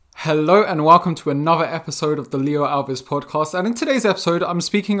Hello and welcome to another episode of the Leo Alves podcast. And in today's episode, I'm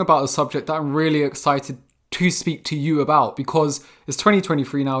speaking about a subject that I'm really excited to speak to you about because it's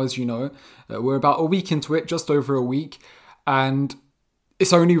 2023 now, as you know. We're about a week into it, just over a week. And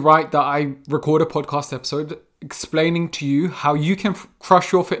it's only right that I record a podcast episode explaining to you how you can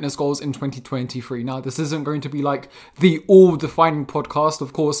crush your fitness goals in 2023. Now, this isn't going to be like the all-defining podcast.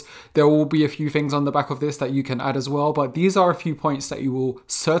 Of course, there will be a few things on the back of this that you can add as well, but these are a few points that you will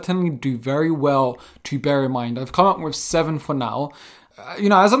certainly do very well to bear in mind. I've come up with 7 for now.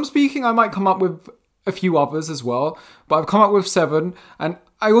 As I'm speaking, I might come up with a few others as well, but I've come up with 7, and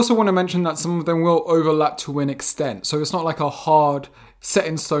I also want to mention that some of them will overlap to an extent, so it's not like a hard set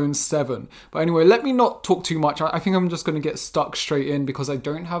in stone 7. But anyway, let me not talk too much. I think I'm just going to get stuck straight in because I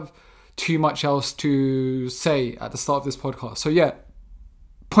don't have too much else to say at the start of this podcast. So yeah,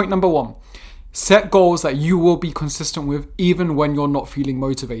 point number 1. Set goals that you will be consistent with even when you're not feeling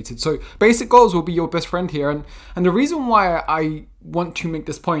motivated. So basic goals will be your best friend here. And the reason why I want to make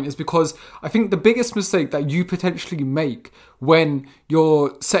this point is because I think the biggest mistake that you potentially make when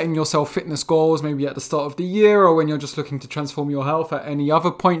you're setting yourself fitness goals, maybe at the start of the year or when you're just looking to transform your health at any other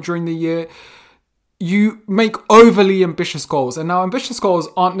point during the year, you make overly ambitious goals. And now ambitious goals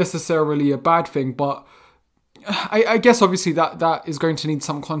aren't necessarily a bad thing, but I guess obviously that is going to need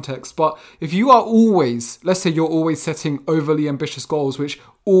some context. But if you are always, let's say you're always setting overly ambitious goals, which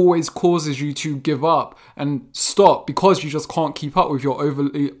always causes you to give up and stop because you just can't keep up with your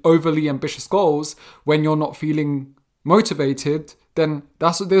overly ambitious goals when you're not feeling motivated, then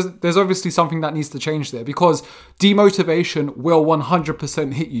there's obviously something that needs to change there, because demotivation will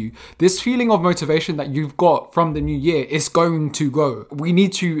 100% hit you. This feeling of motivation that you've got from the new year is going to go. We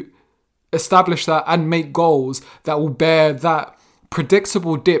need to establish that and make goals that will bear that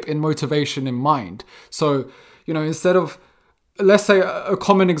predictable dip in motivation in mind. So, instead of, let's say a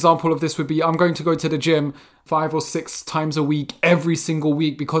common example of this would be, I'm going to go to the gym 5 or 6 times a week, every single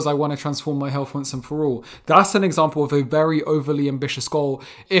week, because I want to transform my health once and for all. That's an example of a very overly ambitious goal.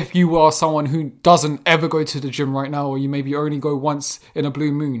 If you are someone who doesn't ever go to the gym right now, or you maybe only go once in a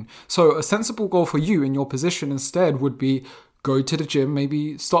blue moon. So a sensible goal for you in your position instead would be, go to the gym,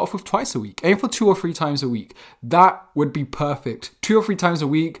 maybe start off with twice a week. Aim for 2 or 3 times a week. That would be perfect. 2 or 3 times a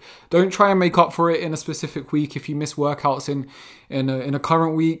week. Don't try and make up for it in a specific week if you miss workouts in a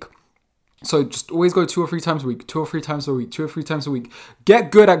current week. So just always go 2 or 3 times a week, 2 or 3 times a week, 2 or 3 times a week. Get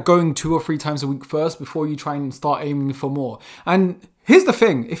good at going 2 or 3 times a week first before you try and start aiming for more. And here's the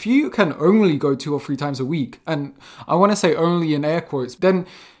thing, if you can only go 2 or 3 times a week, and I want to say only in air quotes, then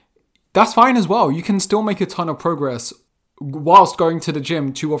that's fine as well. You can still make a ton of progress whilst going to the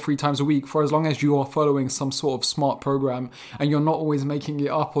gym 2 or 3 times a week, for as long as you are following some sort of smart program and you're not always making it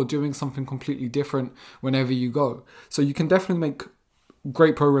up or doing something completely different whenever you go. So you can definitely make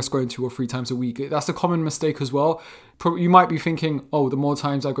great progress going 2 or 3 times a week. That's a common mistake as well. You might be thinking, the more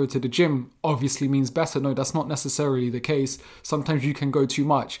times I go to the gym obviously means better. No, that's not necessarily the case. Sometimes you can go too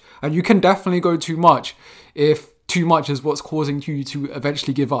much, and you can definitely go too much if too much is what's causing you to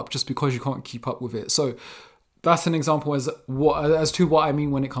eventually give up just because you can't keep up with it. So that's an example as to what I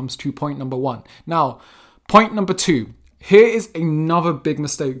mean when it comes to point number 1. Now, point number 2. Here is another big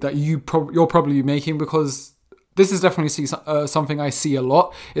mistake that you're probably making, because this is definitely something I see a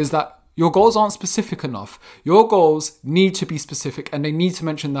lot, is that your goals aren't specific enough. Your goals need to be specific, and they need to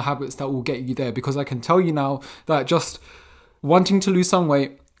mention the habits that will get you there, because I can tell you now that just wanting to lose some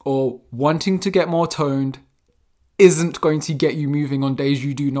weight or wanting to get more toned isn't going to get you moving on days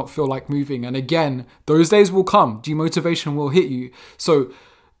you do not feel like moving. And again, those days will come. Demotivation will hit you. So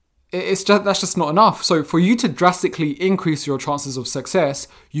that's just not enough. So for you to drastically increase your chances of success,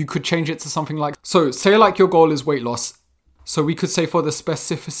 you could change it to something like, so say like your goal is weight loss. So we could say for the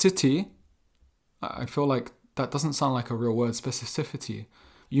specificity, I feel like that doesn't sound like a real word, specificity.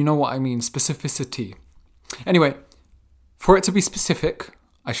 You know what I mean, specificity. Anyway, for it to be specific,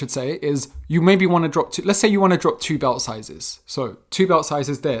 I should say, is you maybe want to drop let's say you want to drop 2 belt sizes. So 2 belt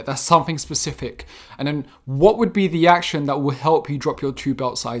sizes there, that's something specific. And then what would be the action that will help you drop your 2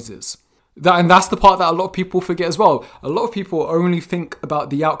 belt sizes? And that's the part that a lot of people forget as well. A lot of people only think about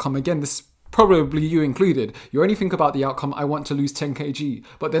the outcome. Again, this probably you included. You only think about the outcome, I want to lose 10 kg.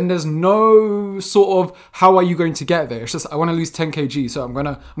 But then there's no sort of, how are you going to get there? It's just, I want to lose 10 kg, so I'm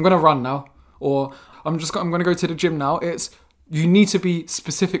gonna run now. Or I'm gonna go to the gym now. You need to be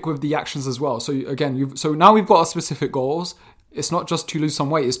specific with the actions as well. So again, so now we've got our specific goals. It's not just to lose some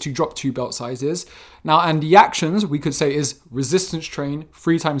weight, it's to drop 2 belt sizes. Now, and the actions we could say is resistance train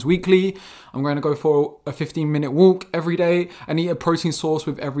 3 times weekly. I'm going to go for a 15-minute walk every day and eat a protein source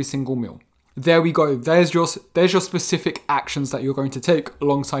with every single meal. There we go. There's your specific actions that you're going to take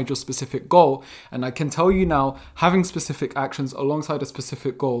alongside your specific goal. And I can tell you now, having specific actions alongside a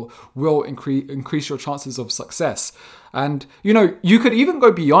specific goal will increase your chances of success. And, you could even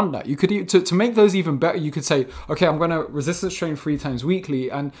go beyond that. You could, to make those even better, you could say, okay, I'm going to resistance train 3 times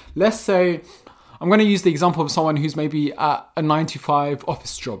weekly. And let's say, I'm going to use the example of someone who's maybe at a 9-to-5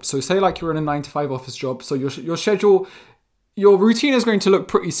 office job. So say like you're in a 9-to-5 office job. So your schedule, your routine is going to look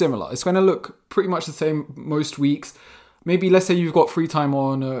pretty similar. It's going to look pretty much the same most weeks. Maybe let's say you've got free time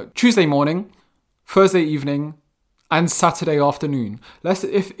on Tuesday morning, Thursday evening, and Saturday afternoon.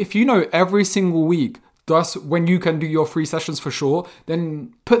 If you know every single week, that's when you can do your free sessions for sure,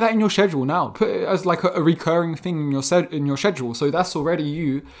 then put that in your schedule now. Put it as like a recurring thing in your schedule. So that's already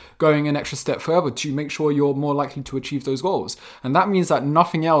you going an extra step further to make sure you're more likely to achieve those goals. And that means that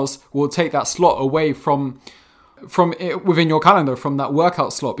nothing else will take that slot away from it within your calendar, from that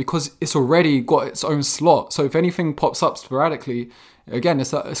workout slot, because it's already got its own slot. So if anything pops up sporadically, again,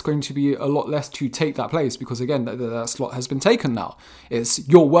 it's going to be a lot less to take that place, because again, that slot has been taken now. It's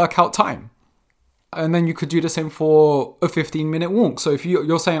your workout time. And then you could do the same for a 15-minute walk. So if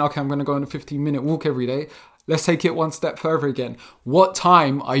you're saying, okay, I'm going to go on a 15-minute walk every day, let's take it one step further again. What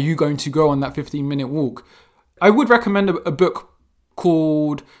time are you going to go on that 15-minute walk? I would recommend a book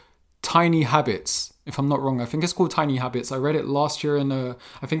called Tiny Habits, if I'm not wrong. I think it's called Tiny Habits. I read it last year in, I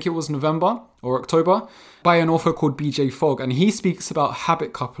think it was November or October, by an author called BJ Fogg. And he speaks about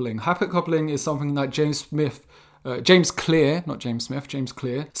habit coupling. Habit coupling is something that James Clear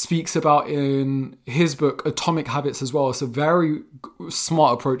speaks about in his book Atomic Habits as well. It's a very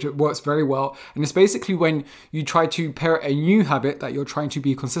smart approach. It works very well. And it's basically when you try to pair a new habit that you're trying to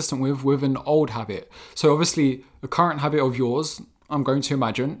be consistent with an old habit. So obviously a current habit of yours, I'm going to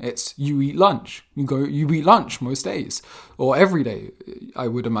imagine it's you eat lunch. You eat lunch most days, or every day, I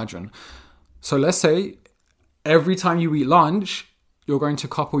would imagine. So let's say every time you eat lunch, you're going to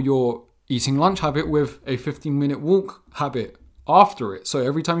couple your eating lunch habit with a 15-minute walk habit after it. So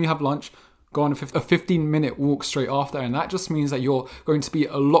every time you have lunch, go on a 15-minute walk straight after. And that just means that you're going to be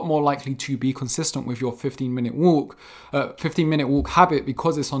a lot more likely to be consistent with your 15-minute walk habit,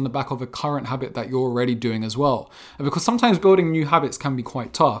 because it's on the back of a current habit that you're already doing as well. And because sometimes building new habits can be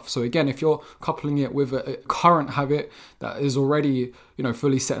quite tough. So again, if you're coupling it with a current habit that is already,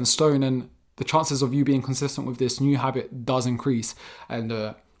 fully set in stone, and the chances of you being consistent with this new habit does increase.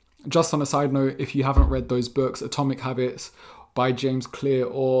 And just on a side note, if you haven't read those books, Atomic Habits by James Clear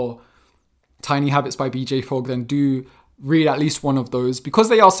or Tiny Habits by BJ Fogg, then do read at least one of those. Because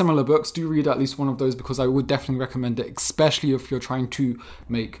they are similar books, do read at least one of those, because I would definitely recommend it, especially if you're trying to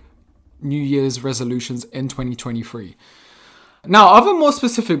make New Year's resolutions in 2023. Now, other more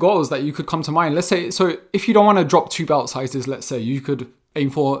specific goals that you could come to mind, let's say, so if you don't want to drop 2 belt sizes, let's say, you could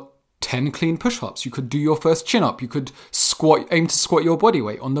aim for 10 clean push-ups. You could do your first chin-up. You could aim to squat your body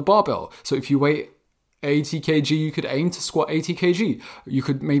weight on the barbell. So if you weigh 80 kg, you could aim to squat 80 kg. You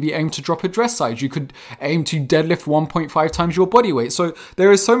could maybe aim to drop a dress size. You could aim to deadlift 1.5 times your body weight. So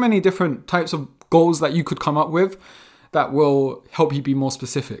there is so many different types of goals that you could come up with that will help you be more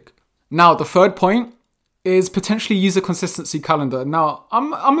specific. Now, the third point is potentially use a consistency calendar. Now,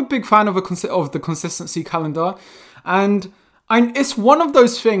 I'm a big fan of the consistency calendar, and it's one of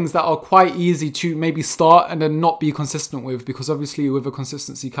those things that are quite easy to maybe start and then not be consistent with, because obviously with a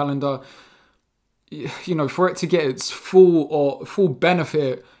consistency calendar, for it to get its full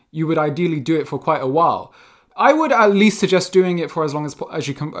benefit, you would ideally do it for quite a while. I would at least suggest doing it for as long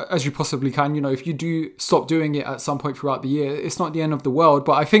as you possibly can. If you do stop doing it at some point throughout the year, it's not the end of the world.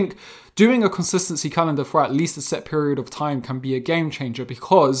 But I think doing a consistency calendar for at least a set period of time can be a game changer,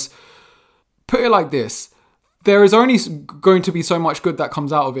 because, put it like this, there is only going to be so much good that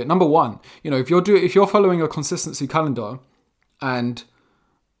comes out of it. Number one, if you're following a consistency calendar and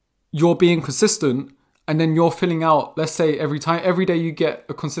you're being consistent, and then you're filling out, let's say every day you get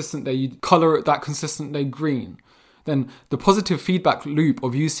a consistent day, you color that consistent day green, then the positive feedback loop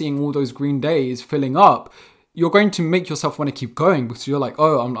of you seeing all those green days filling up, you're going to make yourself want to keep going, because you're like,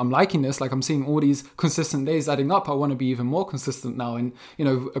 oh, I'm liking this. Like, I'm seeing all these consistent days adding up. I want to be even more consistent now. And,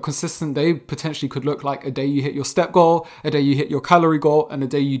 a consistent day potentially could look like a day you hit your step goal, a day you hit your calorie goal, and a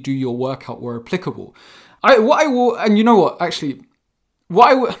day you do your workout where applicable. I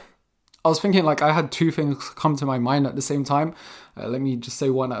was thinking, I had 2 things come to my mind at the same time. Let me just say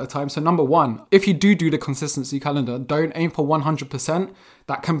one at a time. So number one, if you do the consistency calendar, don't aim for 100%.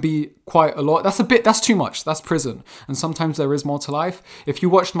 That can be quite a lot. That's too much. That's prison. And sometimes there is more to life. If you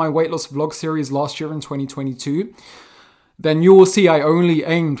watched my weight loss vlog series last year in 2022, then you will see I only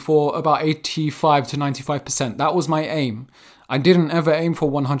aimed for about 85 to 95%. That was my aim. I didn't ever aim for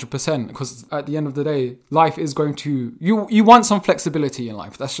 100% because at the end of the day, life is going to, you want some flexibility in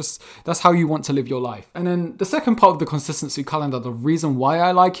life. That's how you want to live your life. And then the second part of the consistency calendar, the reason why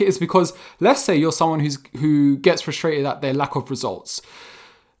I like it is because let's say you're someone who gets frustrated at their lack of results.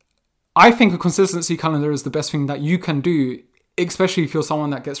 I think a consistency calendar is the best thing that you can do, especially if you're someone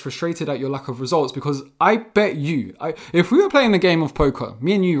that gets frustrated at your lack of results, because I bet you, if we were playing a game of poker,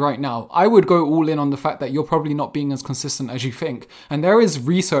 me and you right now, I would go all in on the fact that you're probably not being as consistent as you think. And there is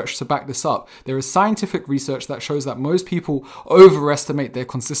research to back this up. There is scientific research that shows that most people overestimate their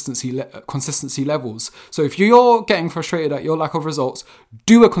consistency levels. So if you're getting frustrated at your lack of results,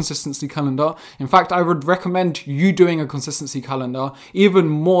 do a consistency calendar. In fact, I would recommend you doing a consistency calendar, even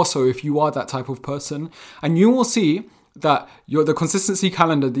more so if you are that type of person. And you will see that the consistency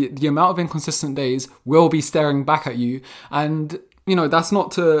calendar, the amount of inconsistent days will be staring back at you. And that's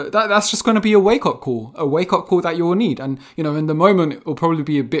just going to be a wake-up call that you will need. And in the moment it will probably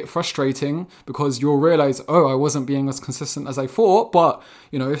be a bit frustrating because you'll realize, oh, I wasn't being as consistent as I thought. But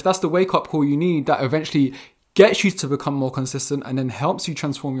if that's the wake-up call you need, that eventually gets you to become more consistent and then helps you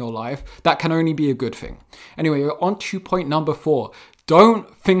transform your life, that can only be a good thing. Anyway, on to point number 4.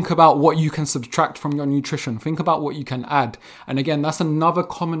 Don't think about what you can subtract from your nutrition. Think about what you can add. And again, that's another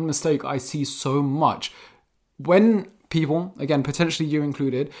common mistake I see so much. When people, again, potentially you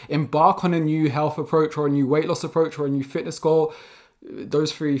included, embark on a new health approach or a new weight loss approach or a new fitness goal,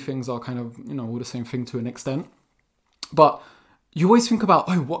 those 3 things are kind of, all the same thing to an extent. But you always think about,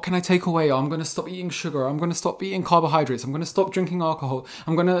 what can I take away? I'm going to stop eating sugar. I'm going to stop eating carbohydrates. I'm going to stop drinking alcohol.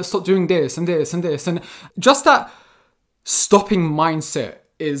 I'm going to stop doing this and this and this. And just that stopping mindset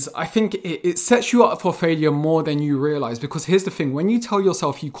is, I think it sets you up for failure more than you realize. Because here's the thing, when you tell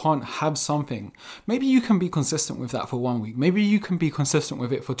yourself you can't have something, maybe you can be consistent with that for 1 week. Maybe you can be consistent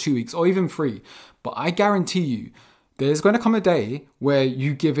with it for 2 weeks or even 3. But I guarantee you, there's going to come a day where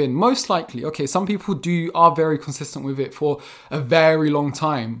you give in. Most likely, okay, some people are very consistent with it for a very long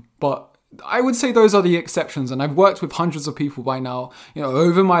time, but I would say those are the exceptions. And I've worked with hundreds of people by now,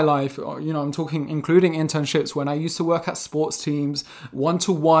 over my life. I'm talking including internships when I used to work at sports teams,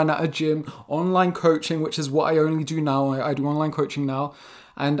 1-to-1 at a gym, online coaching, which is what I only do now. I do online coaching now.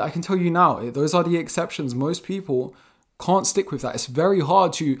 And I can tell you now, those are the exceptions. Most people can't stick with that. It's very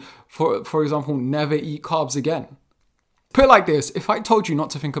hard to, for example, never eat carbs again. Put it like this, if I told you not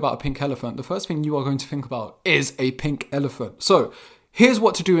to think about a pink elephant, the first thing you are going to think about is a pink elephant. So here's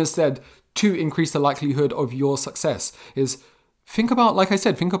what to do instead to increase the likelihood of your success is think about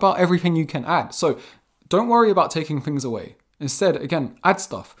everything you can add. So don't worry about taking things away. Instead, again, add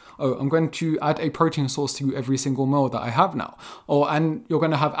stuff. I'm going to add a protein source to every single meal that I have now. And you're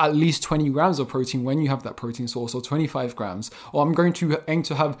going to have at least 20 grams of protein when you have that protein source, or 25 grams. Or I'm going to aim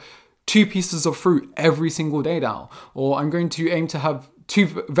to have 2 pieces of fruit every single day now. Or I'm going to aim to have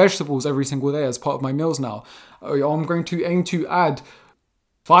 2 vegetables every single day as part of my meals now. Or I'm going to aim to add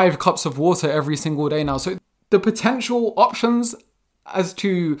 5 cups of water every single day now. So the potential options as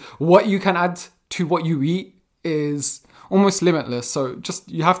to what you can add to what you eat is almost limitless. So just,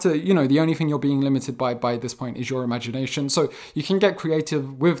 you have to, the only thing you're being limited by this point is your imagination. So you can get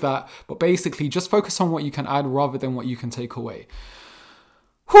creative with that, but basically just focus on what you can add rather than what you can take away.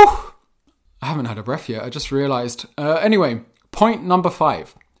 Whew. I haven't had a breath yet. I just realized. Anyway, point number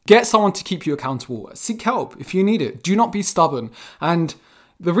 5. Get someone to keep you accountable. Seek help if you need it. Do not be stubborn. And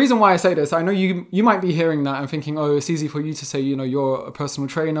the reason why I say this, I know you might be hearing that and thinking, it's easy for you to say, you're a personal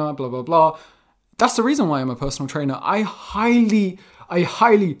trainer, blah, blah, blah. That's the reason why I'm a personal trainer. I highly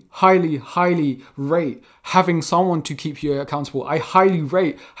rate having someone to keep you accountable. I highly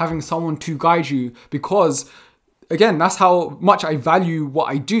rate having someone to guide you because, again, that's how much I value what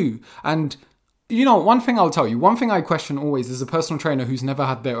I do. And one thing I'll tell you, one thing I question always is a personal trainer who's never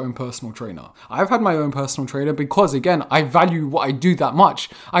had their own personal trainer. I've had my own personal trainer because, again, I value what I do that much.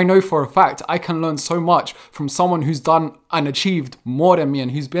 I know for a fact I can learn so much from someone who's done and achieved more than me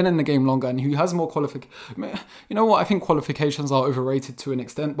and who's been in the game longer and who has more qualifications. You know what? I think qualifications are overrated to an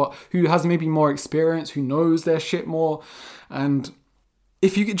extent, but who has maybe more experience, who knows their shit more. And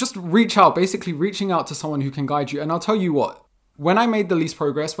if you could just reach out, basically reaching out to someone who can guide you. And I'll tell you what, when I made the least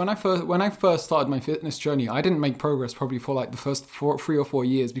progress, when I first started my fitness journey, I didn't make progress probably for like the first 3 or 4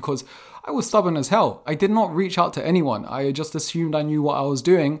 years because I was stubborn as hell. I did not reach out to anyone. I just assumed I knew what I was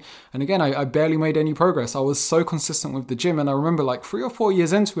doing. And again, I barely made any progress. I was so consistent with the gym. And I remember like 3 or 4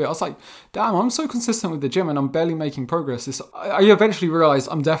 years into it, I was like, damn, I'm so consistent with the gym and I'm barely making progress. I eventually realized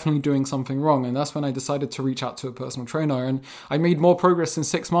I'm definitely doing something wrong. And that's when I decided to reach out to a personal trainer. And I made more progress in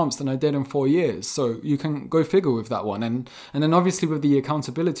 6 months than I did in 4 years. So you can go figure with that one. And then obviously with the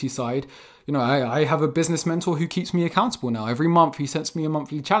accountability side, I have a business mentor who keeps me accountable now. Every month he sends me a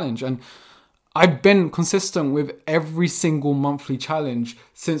monthly challenge, and I've been consistent with every single monthly challenge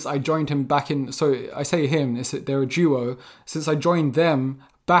since I joined him back in, so I say him, they're a duo, since I joined them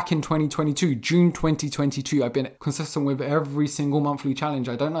back in 2022, June 2022, I've been consistent with every single monthly challenge.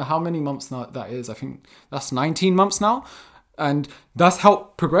 I don't know how many months now that is. I think that's 19 months now. And that's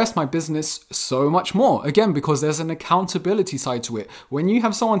helped progress my business so much more. Again, because there's an accountability side to it. When you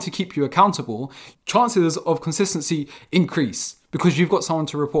have someone to keep you accountable, chances of consistency increase because you've got someone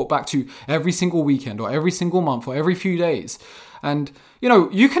to report back to every single weekend or every single month or every few days. And,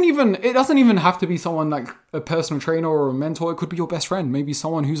 you can it doesn't even have to be someone like a personal trainer or a mentor. It could be your best friend, maybe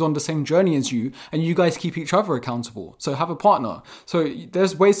someone who's on the same journey as you, and you guys keep each other accountable. So have a partner. So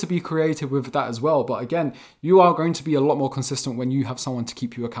there's ways to be creative with that as well. But again, you are going to be a lot more consistent when you have someone to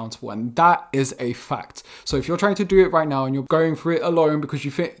keep you accountable. And that is a fact. So if you're trying to do it right now and you're going through it alone because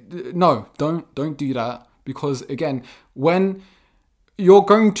you think, no, don't do that. Because again, when you're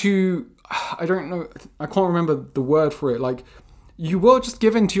going to, I don't know, I can't remember the word for it. Like, you will just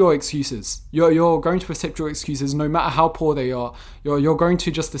give in to your excuses. You're going to accept your excuses, no matter how poor they are. You're going to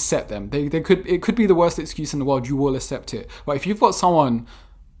just accept them. It could be the worst excuse in the world. You will accept it. But if you've got someone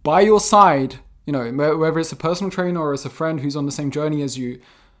by your side, whether it's a personal trainer or it's a friend who's on the same journey as you,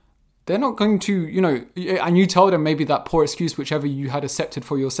 they're not going to, and you tell them maybe that poor excuse, whichever you had accepted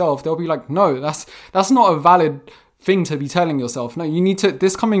for yourself, they'll be like, no, that's not a valid thing to be telling yourself. No, you need to,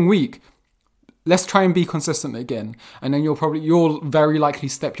 this coming week, let's try and be consistent again. And then you'll very likely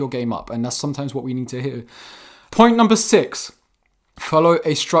step your game up. And that's sometimes what we need to hear. Point number 6, follow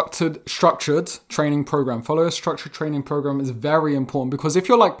a structured training program. Follow a structured training program is very important because if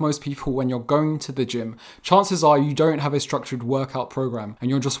you're like most people, when you're going to the gym, chances are you don't have a structured workout program and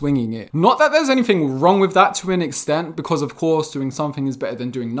you're just winging it. Not that there's anything wrong with that to an extent, because of course doing something is better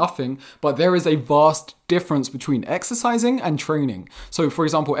than doing nothing, but there is a vast difference between exercising and training. So for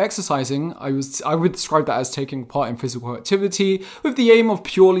example, exercising, I would describe that as taking part in physical activity with the aim of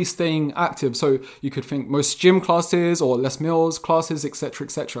purely staying active. So you could think most gym classes or Les Mills classes, etc.,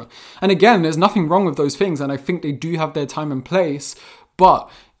 etc. And again, there's nothing wrong with those things, and I think they do have their time and place. But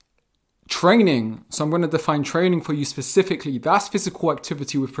training, so I'm going to define training for you specifically, that's physical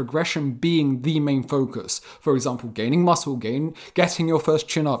activity with progression being the main focus. For example, gaining muscle, getting your first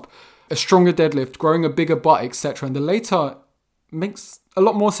chin up, a stronger deadlift, growing a bigger butt, etc. And the later makes a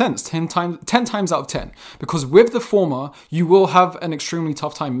lot more sense, 10 times out of 10. Because with the former, you will have an extremely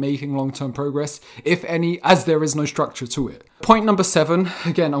tough time making long-term progress, if any, as there is no structure to it. Point number 7,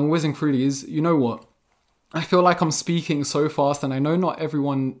 again, I'm whizzing through these. You know what? I feel like I'm speaking so fast, and I know not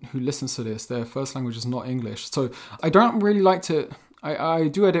everyone who listens to this, their first language is not English. So I don't really like to, I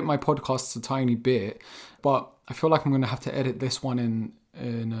do edit my podcasts a tiny bit, but I feel like I'm going to have to edit this one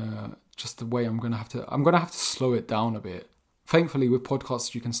in just the way I'm going to have to slow it down a bit. Thankfully, with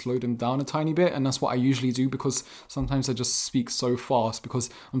podcasts, you can slow them down a tiny bit, and that's what I usually do because sometimes I just speak so fast because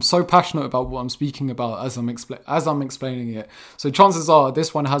I'm so passionate about what I'm speaking about as I'm explaining it. So chances are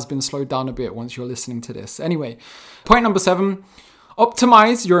this one has been slowed down a bit once you're listening to this. Anyway, point number 7,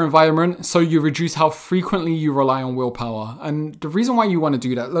 optimize your environment so you reduce how frequently you rely on willpower. And the reason why you want to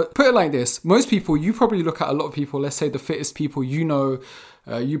do that, look, put it like this. Most people, you probably look at a lot of people, let's say the fittest people you know,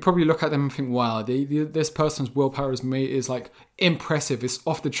 you probably look at them and think, wow, this person's willpower is like impressive. It's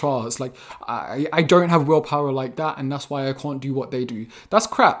off the charts. Like, I don't have willpower like that, and that's why I can't do what they do. That's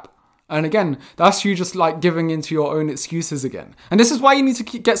crap. And again, that's you just like giving into your own excuses again. And this is why you need to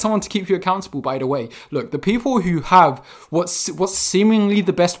get someone to keep you accountable, by the way. Look, the people who have what's seemingly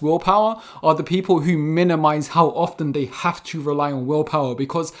the best willpower are the people who minimize how often they have to rely on willpower,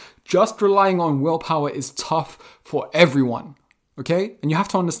 because just relying on willpower is tough for everyone. Okay? And you have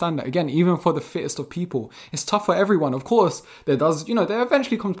to understand that, again, even for the fittest of people, it's tough for everyone. Of course, there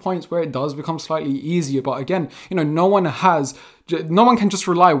eventually comes points where it does become slightly easier. But again, no one can just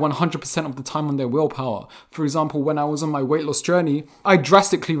rely 100% of the time on their willpower. For example, when I was on my weight loss journey, I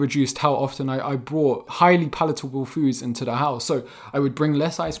drastically reduced how often I brought highly palatable foods into the house. So I would bring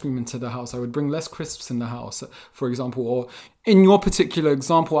less ice cream into the house. I would bring less crisps in the house, for example. Or in your particular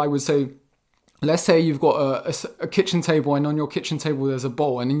example, I would say, let's say you've got a kitchen table, and on your kitchen table there's a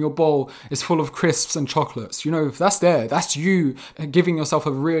bowl, and in your bowl is full of crisps and chocolates. If that's you giving yourself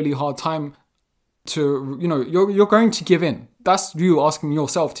a really hard time to, you're going to give in. That's you asking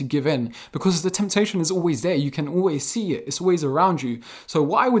yourself to give in, because the temptation is always there. You can always see it. It's always around you. So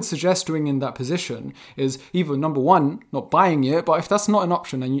what I would suggest doing in that position is either, number one, not buying it, but if that's not an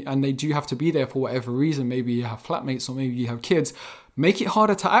option and they do have to be there for whatever reason, maybe you have flatmates or maybe you have kids, Make it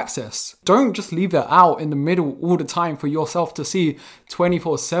harder to access. Don't just leave it out in the middle all the time for yourself to see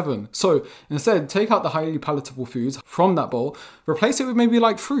 24/7. So instead, take out the highly palatable foods from that bowl, replace it with maybe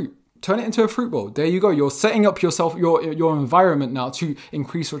like fruit. Turn it into a fruit bowl. There you go. You're setting up yourself, your environment now to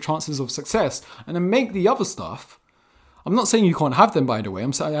increase your chances of success. And then make the other stuff. I'm not saying you can't have them, by the way.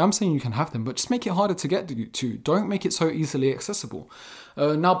 I'm saying you can have them, but just make it harder to get to. Don't make it so easily accessible.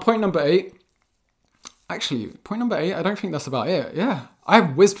 Now, point number 8. Actually, point number 8, I don't think that's about it. Yeah,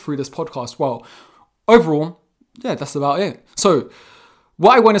 I've whizzed through this podcast. Well, overall, yeah, that's about it. So,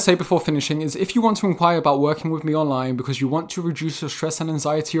 what I want to say before finishing is if you want to inquire about working with me online because you want to reduce your stress and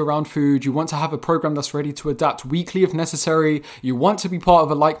anxiety around food, you want to have a program that's ready to adapt weekly if necessary, you want to be part of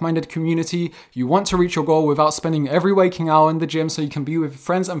a like-minded community, you want to reach your goal without spending every waking hour in the gym so you can be with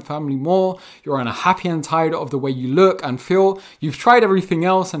friends and family more, you're unhappy and tired of the way you look and feel, you've tried everything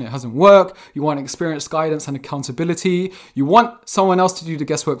else and it hasn't worked, you want experienced guidance and accountability, you want someone else to do the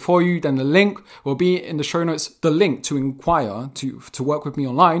guesswork for you, then the link will be in the show notes. The link to inquire, to work with me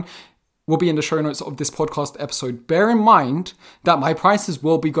online, will be in the show notes of this podcast episode. Bear in mind that my prices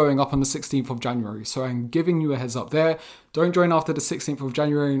will be going up on the 16th of January. So I'm giving you a heads up there. Don't join after the 16th of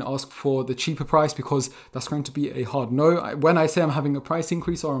January and ask for the cheaper price because that's going to be a hard no. When I say I'm having a price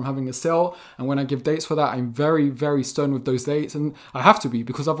increase or I'm having a sale, and when I give dates for that, I'm very, very stern with those dates. And I have to be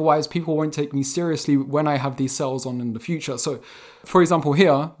because otherwise people won't take me seriously when I have these sales on in the future. So for example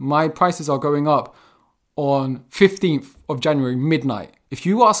here, my prices are going up on 15th of January midnight. If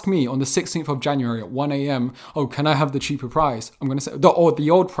you ask me on the 16th of January at 1 a.m, oh, can I have the cheaper price? I'm going to say, or the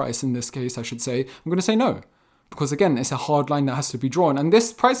old price in this case, I should say, I'm going to say no. Because again, it's a hard line that has to be drawn. And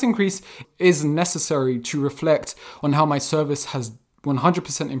this price increase is necessary to reflect on how my service has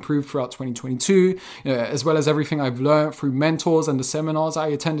 100% improved throughout 2022, as well as everything I've learned through mentors and the seminars I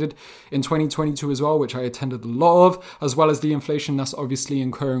attended in 2022 as well, which I attended a lot of, as well as the inflation that's obviously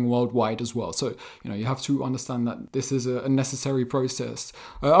incurring worldwide as well. So, you have to understand that this is a necessary process.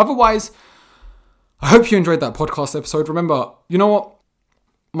 Otherwise, I hope you enjoyed that podcast episode. Remember, you know what?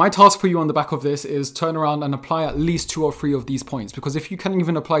 My task for you on the back of this is turn around and apply at least 2 or 3 of these points. Because if you can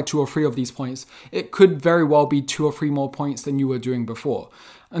even apply 2 or 3 of these points, it could very well be 2 or 3 more points than you were doing before.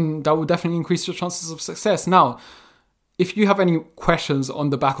 And that will definitely increase your chances of success. Now, if you have any questions on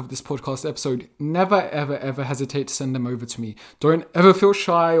the back of this podcast episode, never, ever, ever hesitate to send them over to me. Don't ever feel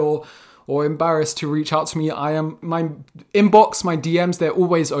shy or embarrassed to reach out to me. My inbox, my DMs, they're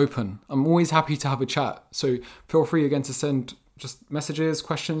always open. I'm always happy to have a chat. So feel free again to send just messages,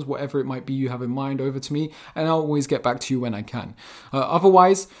 questions, whatever it might be you have in mind over to me, and I'll always get back to you when I can.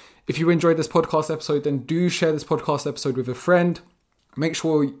 Otherwise, if you enjoyed this podcast episode, then do share this podcast episode with a friend. Make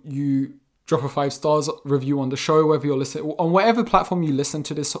sure you drop a 5 stars review on the show, whether you're listening on whatever platform you listen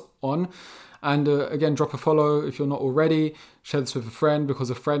to this on. And again, drop a follow if you're not already. Share this with a friend because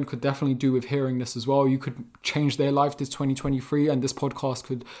a friend could definitely do with hearing this as well. You could change their life this 2023 and this podcast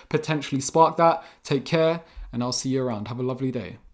could potentially spark that. Take care and I'll see you around. Have a lovely day.